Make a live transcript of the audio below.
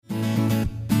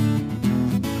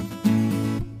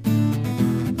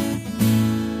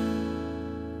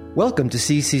Welcome to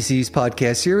CCC's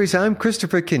podcast series. I'm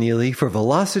Christopher Kenneally for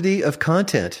Velocity of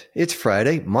Content. It's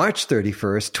Friday, March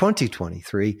 31st,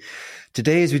 2023.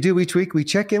 Today, as we do each week, we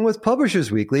check in with Publishers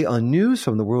Weekly on news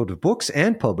from the world of books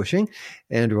and publishing.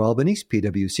 Andrew Albanese,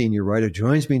 PW senior writer,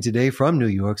 joins me today from New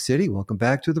York City. Welcome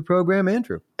back to the program,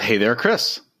 Andrew. Hey there,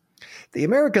 Chris. The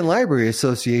American Library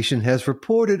Association has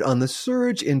reported on the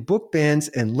surge in book bans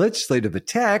and legislative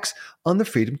attacks on the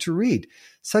freedom to read.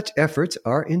 Such efforts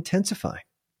are intensifying.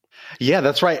 Yeah,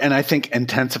 that's right. And I think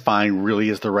intensifying really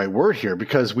is the right word here,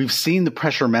 because we've seen the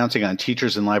pressure mounting on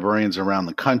teachers and librarians around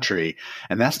the country,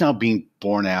 and that's now being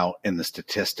borne out in the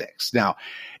statistics. Now,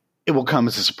 it will come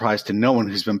as a surprise to no one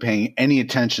who's been paying any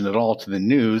attention at all to the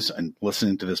news and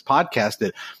listening to this podcast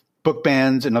that book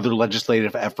bans and other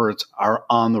legislative efforts are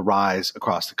on the rise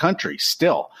across the country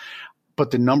still.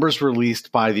 But the numbers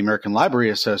released by the American Library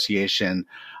Association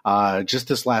just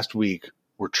this last week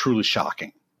were truly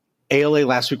shocking. ALA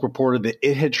last week reported that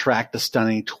it had tracked a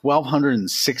stunning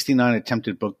 1,269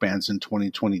 attempted book bans in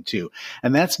 2022,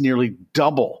 and that's nearly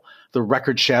double the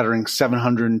record-shattering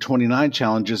 729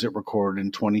 challenges it recorded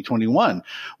in 2021,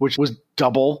 which was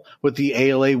double what the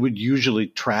ALA would usually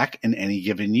track in any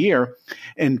given year,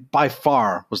 and by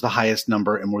far was the highest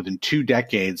number in more than 2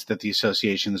 decades that the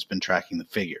association has been tracking the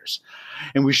figures.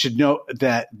 And we should note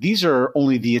that these are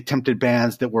only the attempted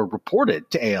bans that were reported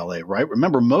to ALA, right?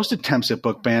 Remember, most attempts at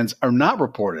book bans are not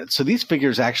reported, so these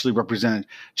figures actually represent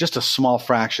just a small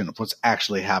fraction of what's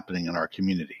actually happening in our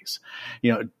communities.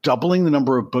 You know, doubling the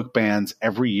number of book bans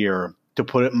every year, to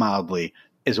put it mildly,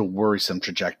 is a worrisome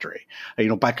trajectory.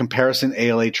 By comparison,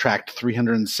 ALA tracked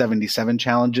 377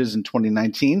 challenges in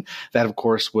 2019. That, of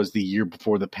course, was the year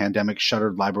before the pandemic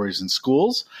shuttered libraries and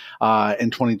schools. In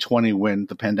 2020, when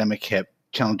the pandemic hit,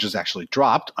 challenges actually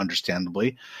dropped,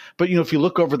 understandably. But, if you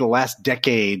look over the last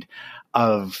decade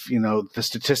of, the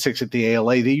statistics at the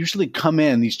ALA, they usually come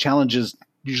in, these challenges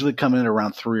usually come in at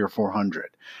around 300 or 400.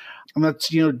 And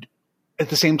that's, at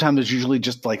the same time, there's usually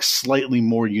just like slightly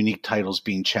more unique titles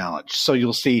being challenged. So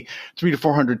you'll see 300 to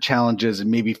 400 challenges and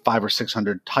maybe 500 or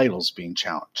 600 titles being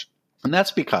challenged. And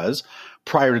that's because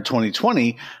prior to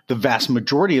 2020, the vast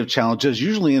majority of challenges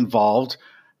usually involved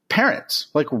parents,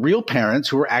 like real parents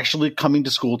who are actually coming to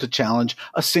school to challenge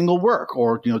a single work,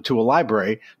 or, to a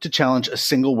library to challenge a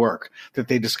single work that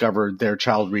they discovered their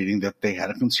child reading that they had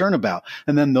a concern about.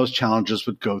 And then those challenges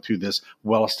would go through this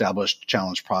well-established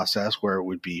challenge process where it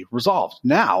would be resolved.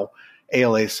 Now,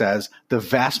 ALA says the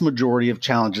vast majority of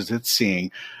challenges it's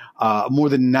seeing, more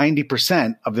than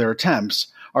 90% of their attempts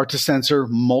are to censor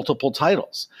multiple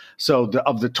titles. So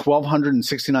of the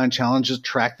 1,269 challenges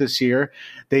tracked this year,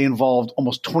 they involved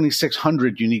almost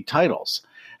 2,600 unique titles.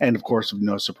 And of course,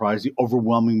 no surprise, the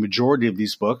overwhelming majority of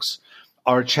these books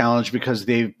are challenged because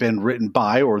they've been written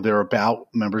by or they're about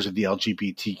members of the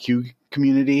LGBTQ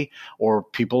community or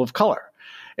people of color.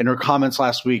 In her comments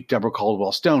last week, Deborah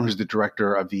Caldwell-Stone, who's the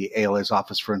director of the ALA's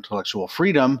Office for Intellectual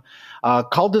Freedom,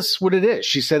 called this what it is.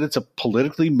 She said it's a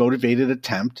politically motivated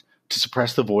attempt to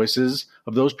suppress the voices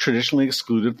of those traditionally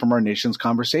excluded from our nation's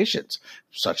conversations,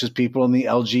 such as people in the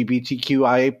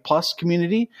LGBTQIA plus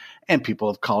community and people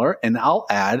of color. And I'll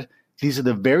add, these are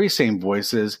the very same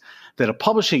voices that a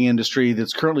publishing industry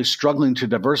that's currently struggling to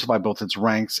diversify both its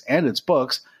ranks and its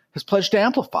books has pledged to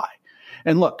amplify.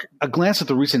 And look, a glance at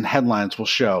the recent headlines will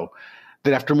show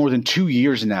that after more than 2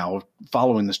 years now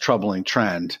following this troubling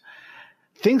trend,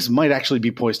 things might actually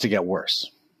be poised to get worse.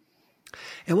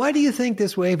 And why do you think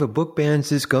this wave of book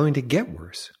bans is going to get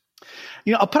worse?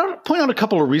 I'll point out a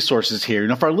couple of resources here.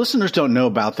 If our listeners don't know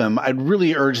about them, I'd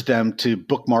really urge them to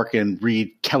bookmark and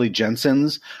read Kelly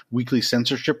Jensen's weekly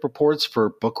censorship reports for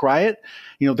Book Riot.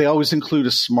 They always include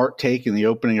a smart take in the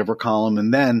opening of her column,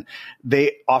 and then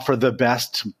they offer the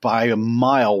best by a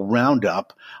mile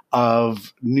roundup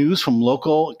of news from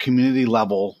local community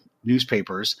level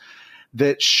newspapers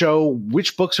that show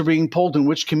which books are being pulled in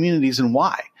which communities and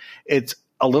why. It's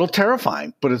a little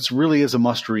terrifying, but it's really is a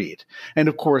must read. And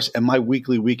of course, in my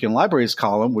weekly Week in Libraries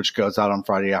column, which goes out on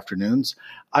Friday afternoons,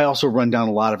 I also run down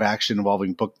a lot of action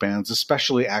involving book bans,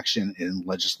 especially action in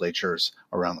legislatures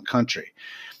around the country.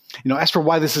 As for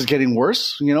why this is getting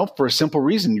worse, for a simple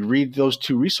reason, you read those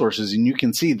two resources and you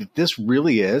can see that this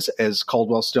really is, as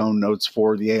Caldwell-Stone notes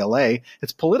for the ALA,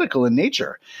 it's political in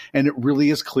nature. And it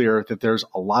really is clear that there's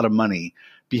a lot of money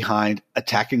behind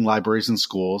attacking libraries and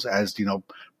schools as,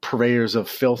 purveyors of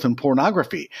filth and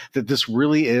pornography, that this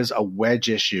really is a wedge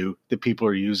issue that people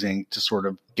are using to sort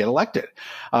of get elected.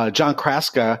 John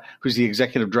Kraska, who's the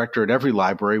executive director at Every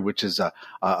Library, which is a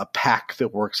PAC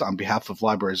that works on behalf of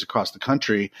libraries across the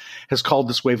country, has called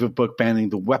this wave of book banning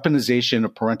the weaponization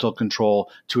of parental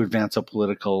control to advance a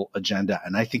political agenda.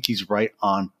 And I think he's right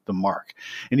on the mark.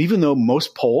 And even though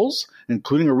most polls,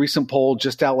 including a recent poll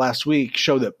just out last week,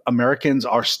 show that Americans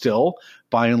are still,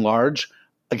 by and large,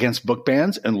 against book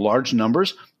bans in large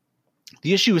numbers,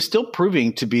 the issue is still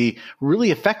proving to be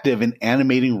really effective in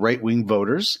animating right-wing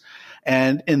voters.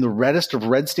 And in the reddest of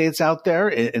red states out there,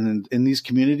 in these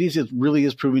communities, it really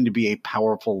is proving to be a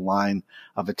powerful line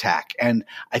of attack. And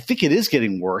I think it is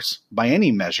getting worse by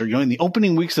any measure. In the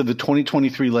opening weeks of the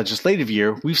 2023 legislative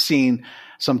year, we've seen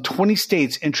some 20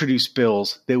 states introduce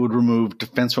bills that would remove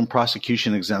defense from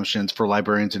prosecution exemptions for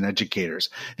librarians and educators.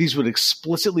 These would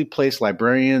explicitly place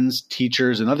librarians,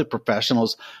 teachers, and other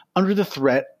professionals under the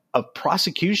threat of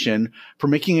prosecution for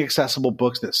making accessible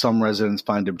books that some residents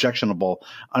find objectionable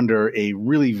under a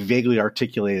really vaguely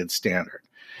articulated standard.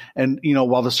 And,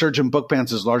 while the surge in book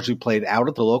bans is largely played out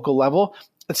at the local level,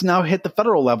 it's now hit the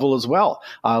federal level as well.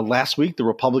 Last week, the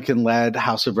Republican-led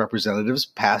House of Representatives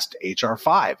passed H.R.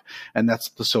 5, and that's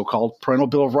the so-called Parental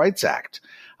Bill of Rights Act.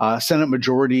 Senate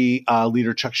Majority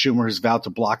Leader Chuck Schumer has vowed to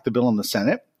block the bill in the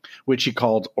Senate, which he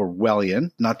called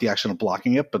Orwellian, not the action of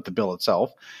blocking it, but the bill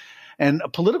itself. And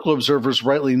political observers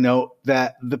rightly note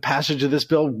that the passage of this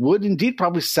bill would indeed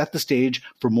probably set the stage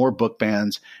for more book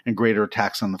bans and greater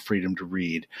attacks on the freedom to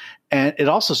read. And it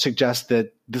also suggests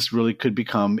that this really could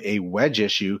become a wedge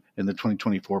issue in the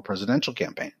 2024 presidential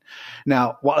campaign.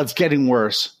 Now, while it's getting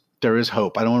worse, there is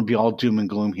hope. I don't want to be all doom and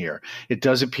gloom here. It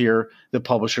does appear that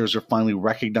publishers are finally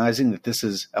recognizing that this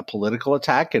is a political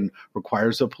attack and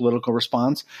requires a political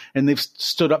response. And they've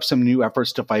stood up some new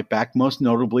efforts to fight back. Most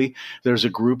notably, there's a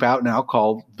group out now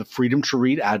called the Freedom to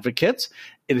Read Advocates.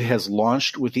 It has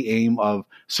launched with the aim of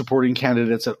supporting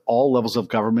candidates at all levels of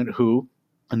government who,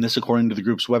 and this according to the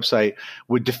group's website,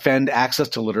 would defend access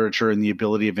to literature and the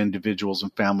ability of individuals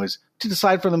and families to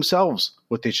decide for themselves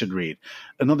what they should read.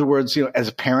 In other words, as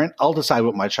a parent, I'll decide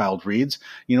what my child reads.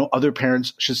 Other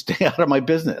parents should stay out of my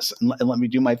business and let me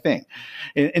do my thing.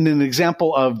 In an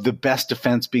example of the best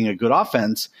defense being a good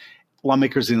offense,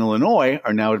 lawmakers in Illinois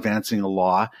are now advancing a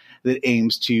law that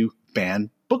aims to ban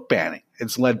book banning.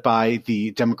 It's led by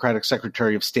the Democratic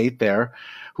Secretary of State there,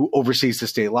 who oversees the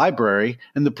state library,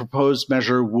 and the proposed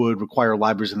measure would require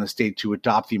libraries in the state to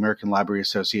adopt the American Library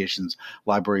Association's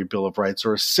Library Bill of Rights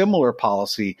or a similar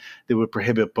policy that would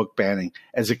prohibit book banning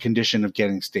as a condition of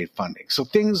getting state funding. So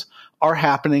things are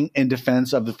happening in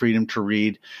defense of the freedom to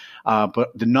read,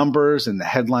 but the numbers and the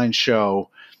headlines show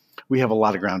we have a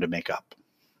lot of ground to make up.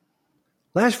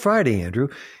 Last Friday, Andrew,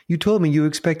 you told me you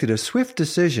expected a swift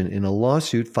decision in a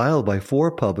lawsuit filed by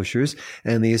 4 publishers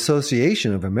and the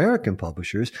Association of American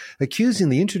Publishers accusing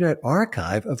the Internet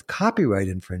Archive of copyright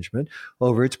infringement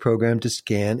over its program to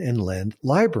scan and lend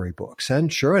library books.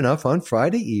 And sure enough, on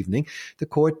Friday evening, the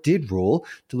court did rule,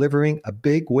 delivering a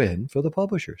big win for the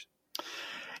publishers.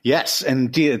 Yes, and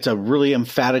indeed, it's a really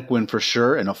emphatic win for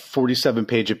sure. In a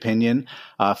 47-page opinion,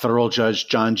 federal judge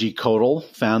John G. Codall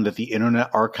found that the Internet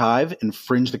Archive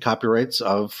infringed the copyrights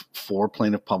of 4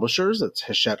 plaintiff publishers. That's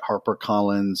Hachette,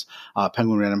 HarperCollins,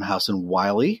 Penguin Random House, and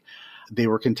Wiley. They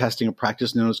were contesting a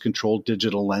practice known as controlled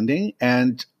digital lending.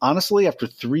 And honestly, after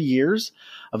 3 years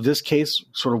of this case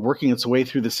sort of working its way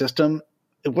through the system,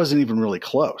 it wasn't even really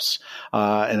close. In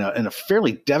a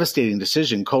fairly devastating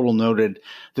decision, Codall noted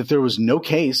that there was no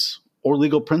case or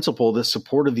legal principle that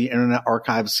supported the Internet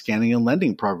Archive's scanning and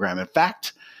lending program. In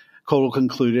fact, Codall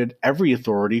concluded every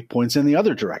authority points in the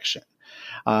other direction.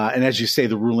 And as you say,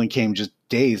 the ruling came just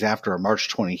days after a March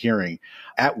 20 hearing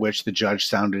at which the judge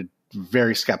sounded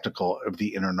very skeptical of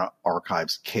the Internet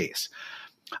Archive's case.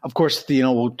 Of course,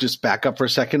 we'll just back up for a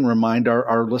second, remind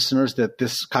our listeners that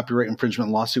this copyright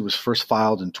infringement lawsuit was first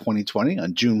filed in 2020,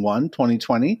 on June 1,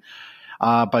 2020,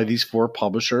 by these 4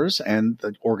 publishers and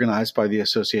organized by the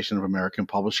Association of American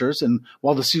Publishers. And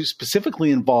while the suit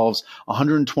specifically involves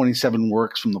 127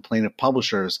 works from the plaintiff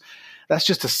publishers, that's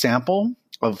just a sample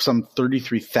of some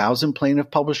 33,000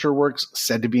 plaintiff publisher works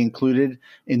said to be included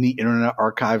in the Internet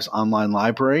Archive's online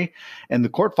library. And the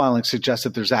court filing suggests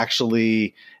that there's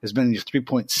actually as many as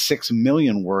 3.6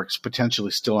 million works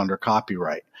potentially still under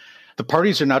copyright. The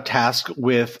parties are now tasked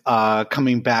with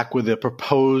coming back with a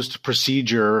proposed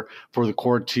procedure for the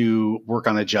court to work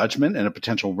on a judgment and a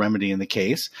potential remedy in the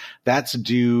case. That's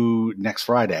due next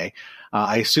Friday.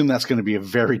 I assume that's going to be a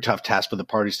very tough task for the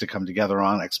parties to come together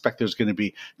on. I expect there's going to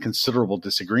be considerable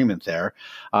disagreement there.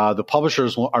 The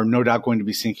publishers are no doubt going to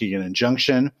be seeking an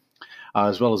injunction.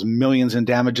 as well as millions in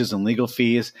damages and legal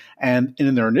fees. And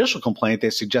in their initial complaint, they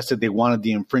suggested they wanted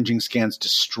the infringing scans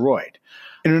destroyed.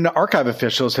 Internet Archive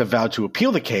officials have vowed to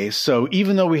appeal the case, so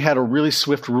even though we had a really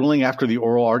swift ruling after the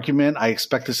oral argument, I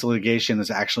expect this litigation is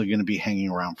actually going to be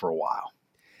hanging around for a while.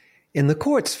 In the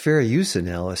court's fair use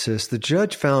analysis, the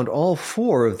judge found all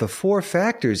 4 of the 4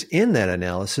 factors in that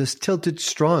analysis tilted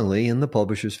strongly in the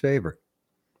publisher's favor.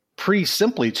 Pretty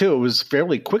simply, too. It was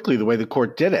fairly quickly the way the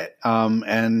court did it.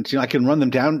 And I can run them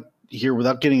down here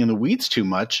without getting in the weeds too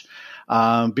much.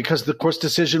 Because the court's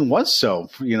decision was so,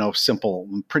 simple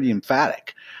and pretty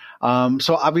emphatic.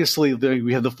 So obviously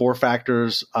we have the 4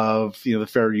 factors of, the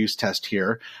fair use test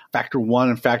here. Factor 1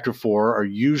 and factor 4 are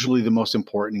usually the most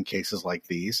important in cases like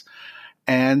these.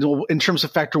 And in terms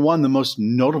of factor 1, the most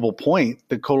notable point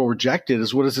that Kodal rejected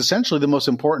is what is essentially the most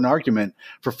important argument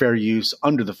for fair use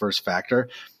under the first factor.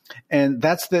 And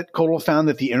that's that Kodal found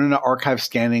that the Internet Archive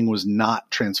scanning was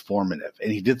not transformative.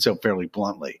 And he did so fairly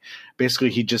bluntly. Basically,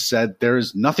 he just said there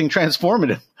is nothing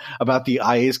transformative about the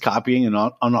IA's copying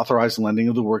and unauthorized lending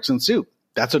of the works in suit.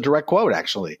 That's a direct quote,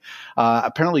 actually.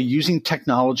 Apparently, using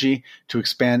technology to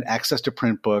expand access to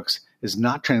print books is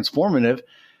not transformative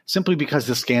simply because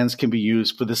the scans can be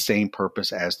used for the same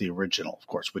purpose as the original, of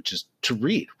course, which is to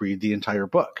read the entire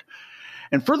book.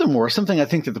 And furthermore, something I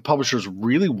think that the publishers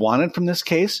really wanted from this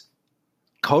case,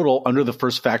 Kodal, under the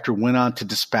first factor, went on to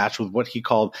dispatch with what he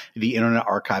called the Internet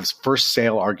Archive's first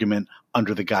sale argument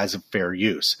under the guise of fair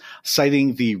use.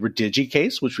 Citing the Redigi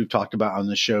case, which we've talked about on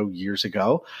the show years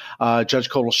ago, Judge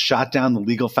Kodal shot down the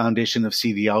legal foundation of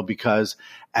CDL because,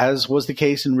 as was the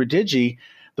case in Redigi,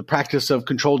 the practice of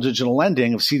controlled digital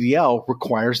lending of CDL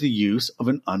requires the use of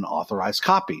an unauthorized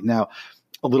copy. Now,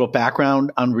 a little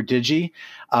background on Redigi.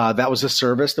 That was a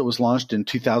service that was launched in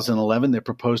 2011 that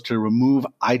proposed to remove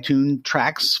iTunes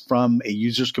tracks from a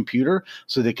user's computer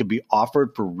so they could be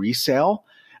offered for resale.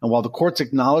 And while the courts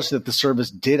acknowledged that the service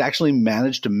did actually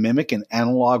manage to mimic an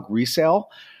analog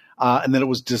resale, and that it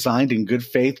was designed in good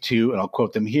faith to, and I'll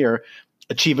quote them here,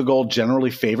 achieve a goal generally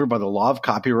favored by the law of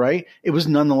copyright, it was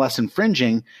nonetheless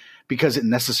infringing because it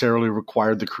necessarily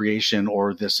required the creation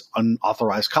or this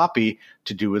unauthorized copy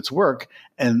to do its work.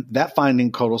 And that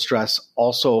finding, Kodal stress,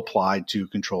 also applied to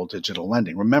controlled digital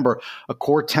lending. Remember, a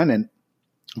core tenet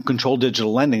of controlled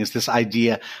digital lending is this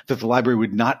idea that the library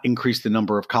would not increase the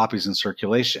number of copies in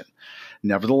circulation.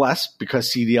 Nevertheless,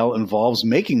 because CDL involves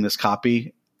making this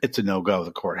copy, it's a no-go,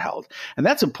 the court held. And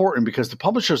that's important because the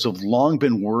publishers have long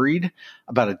been worried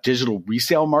about a digital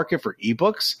resale market for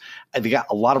ebooks. And they got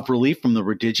a lot of relief from the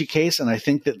Redigi case, and I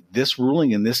think that this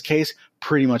ruling in this case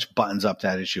pretty much buttons up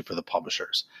that issue for the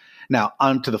publishers. Now,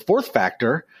 on to the fourth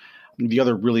factor, the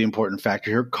other really important factor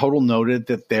here. Kodal noted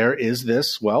that there is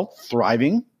this,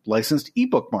 thriving licensed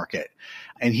ebook market.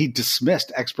 And he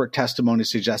dismissed expert testimony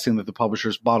suggesting that the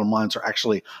publisher's bottom lines are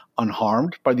actually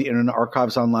unharmed by the Internet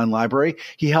Archive's online library.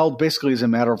 He held basically as a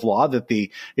matter of law that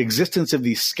the existence of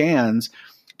these scans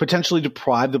potentially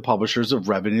deprive the publishers of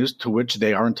revenues to which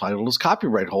they are entitled as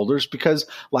copyright holders because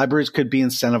libraries could be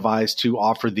incentivized to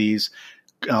offer these,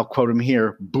 I'll quote him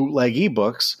here, bootleg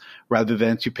ebooks rather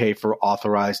than to pay for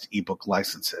authorized ebook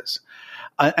licenses.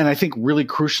 And I think really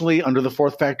crucially under the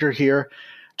fourth factor here,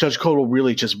 Judge Kodal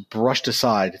really just brushed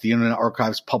aside the Internet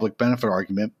Archive's public benefit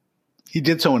argument. He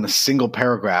did so in a single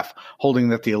paragraph, holding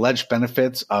that the alleged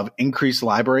benefits of increased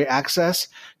library access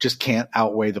just can't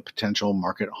outweigh the potential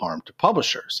market harm to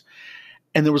publishers.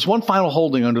 And there was one final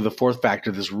holding under the fourth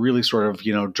factor that's really sort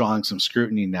of, drawing some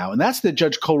scrutiny now. And that's that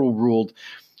Judge Kodal ruled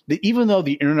that even though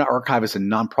the Internet Archive is a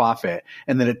nonprofit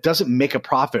and that it doesn't make a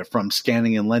profit from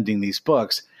scanning and lending these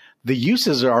books, the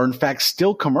uses are in fact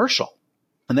still commercial.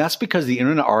 And that's because the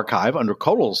Internet Archive, under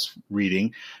Kodal's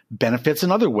reading, benefits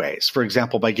in other ways. For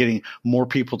example, by getting more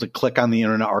people to click on the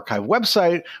Internet Archive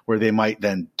website, where they might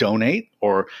then donate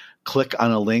or click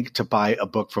on a link to buy a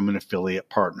book from an affiliate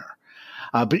partner.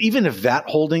 But even if that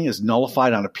holding is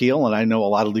nullified on appeal, and I know a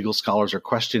lot of legal scholars are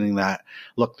questioning that,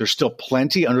 look, there's still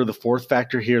plenty under the fourth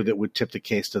factor here that would tip the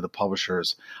case to the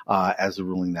publishers as the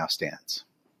ruling now stands.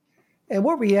 And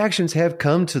what reactions have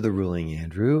come to the ruling,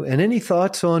 Andrew? And any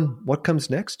thoughts on what comes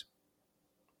next?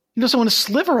 So in a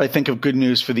sliver, I think, of good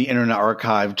news for the Internet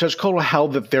Archive, Judge Kodal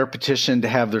held that their petition to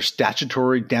have their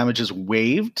statutory damages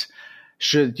waived,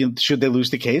 should they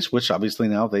lose the case, which obviously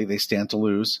now they stand to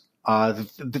lose,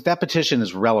 that petition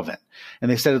is relevant.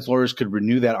 And they said its lawyers could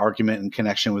renew that argument in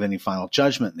connection with any final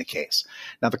judgment in the case.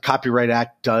 Now, the Copyright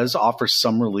Act does offer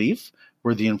some relief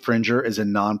where the infringer is a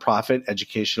nonprofit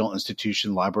educational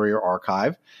institution, library, or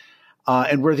archive,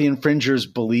 and where the infringers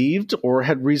believed or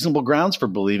had reasonable grounds for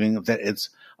believing that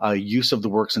its use of the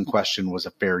works in question was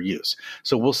a fair use.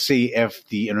 So we'll see if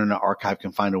the Internet Archive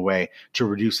can find a way to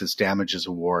reduce its damages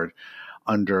award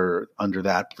under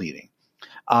that pleading.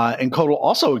 And Codal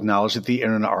also acknowledged that the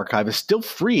Internet Archive is still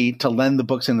free to lend the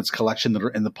books in its collection that are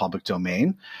in the public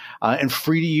domain, and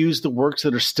free to use the works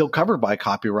that are still covered by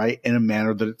copyright in a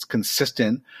manner that it's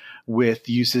consistent with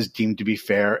uses deemed to be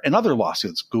fair in other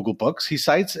lawsuits, Google Books, he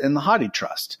cites, and the Hathi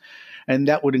Trust. And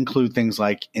that would include things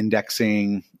like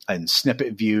indexing and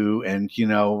snippet view and,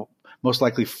 most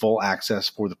likely full access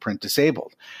for the print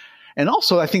disabled. And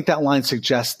also, I think that line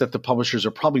suggests that the publishers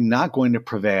are probably not going to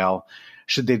prevail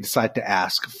should they decide to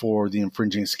ask for the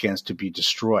infringing scans to be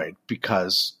destroyed,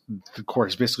 because the court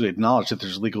has basically acknowledged that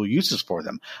there's legal uses for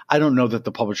them. I don't know that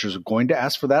the publishers are going to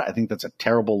ask for that. I think that's a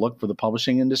terrible look for the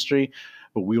publishing industry,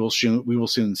 but we will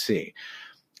soon see.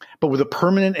 But with a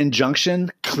permanent injunction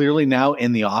clearly now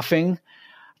in the offing,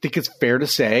 I think it's fair to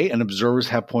say, and observers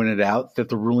have pointed out, that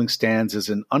the ruling stands as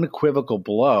an unequivocal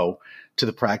blow to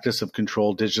the practice of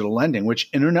controlled digital lending, which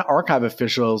Internet Archive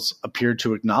officials appeared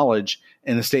to acknowledge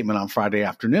in a statement on Friday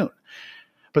afternoon.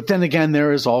 But then again,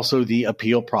 there is also the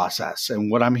appeal process. And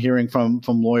what I'm hearing from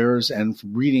lawyers and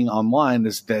reading online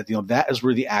is that, that is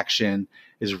where the action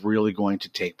is really going to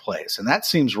take place. And that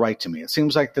seems right to me. It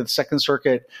seems like the Second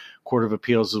Circuit Court of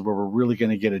Appeals is where we're really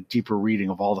going to get a deeper reading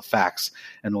of all the facts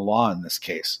and the law in this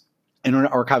case.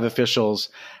 Internet Archive officials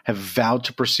have vowed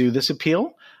to pursue this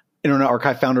appeal. Internet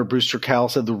Archive founder Bruce Turkel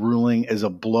said the ruling is a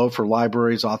blow for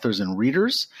libraries, authors, and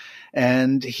readers.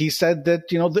 And he said that,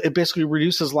 it basically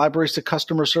reduces libraries to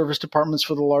customer service departments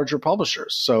for the larger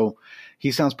publishers. So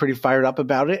he sounds pretty fired up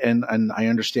about it, and I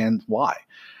understand why.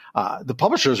 The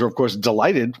publishers are, of course,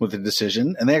 delighted with the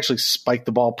decision, and they actually spiked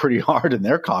the ball pretty hard in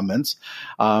their comments.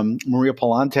 Maria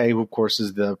Palante, who, of course,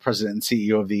 is the president and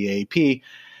CEO of the AAP,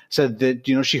 said that,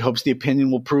 she hopes the opinion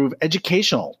will prove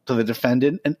educational to the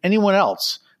defendant and anyone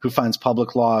else who finds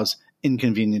public laws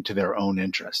inconvenient to their own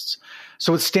interests.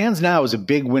 So it stands now as a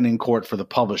big win in court for the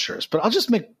publishers. But I'll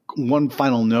just make one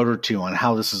final note or two on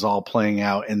how this is all playing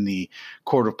out in the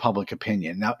court of public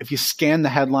opinion. Now, if you scan the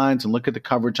headlines and look at the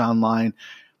coverage online,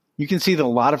 you can see that a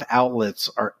lot of outlets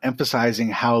are emphasizing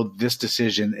how this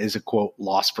decision is a, quote,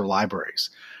 loss for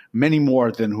libraries, many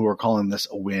more than who are calling this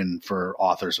a win for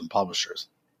authors and publishers.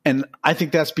 And I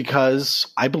think that's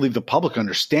because I believe the public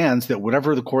understands that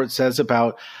whatever the court says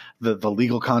about the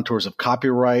legal contours of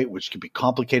copyright, which can be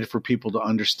complicated for people to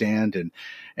understand,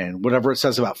 and whatever it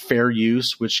says about fair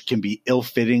use, which can be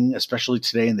ill-fitting, especially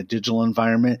today in the digital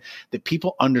environment, that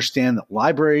people understand that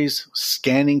libraries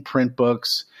scanning print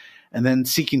books and then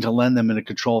seeking to lend them in a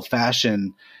controlled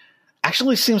fashion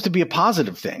actually seems to be a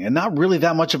positive thing and not really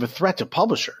that much of a threat to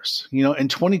publishers. In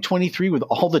 2023, with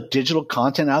all the digital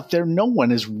content out there, no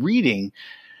one is reading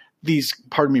these,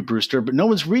 pardon me, Brewster, but no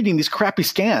one's reading these crappy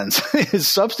scans as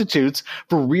substitutes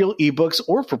for real ebooks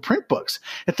or for print books.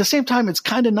 At the same time, it's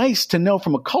kind of nice to know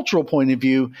from a cultural point of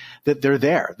view that they're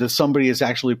there, that somebody is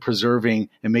actually preserving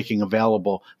and making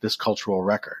available this cultural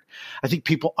record. I think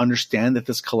people understand that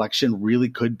this collection really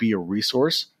could be a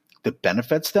resource that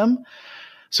benefits them.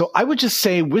 So I would just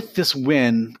say with this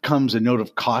win comes a note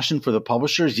of caution for the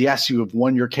publishers. Yes, you have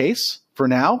won your case for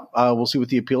now. We'll see what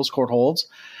the appeals court holds.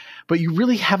 But you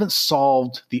really haven't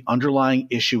solved the underlying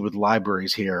issue with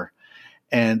libraries here.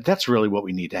 And that's really what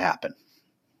we need to happen.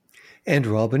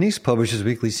 Andrew Albanese, Publishers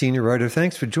Weekly senior writer,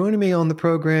 thanks for joining me on the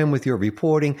program with your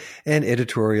reporting and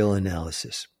editorial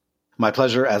analysis. My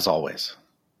pleasure, as always.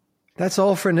 That's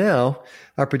all for now.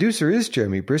 Our producer is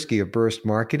Jeremy Brisky of Burst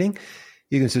Marketing.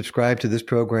 You can subscribe to this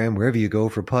program wherever you go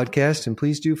for podcasts, and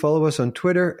please do follow us on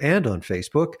Twitter and on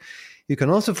Facebook. You can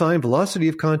also find Velocity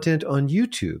of Content on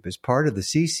YouTube as part of the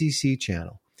CCC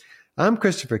channel. I'm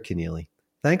Christopher Kenneally.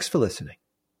 Thanks for listening.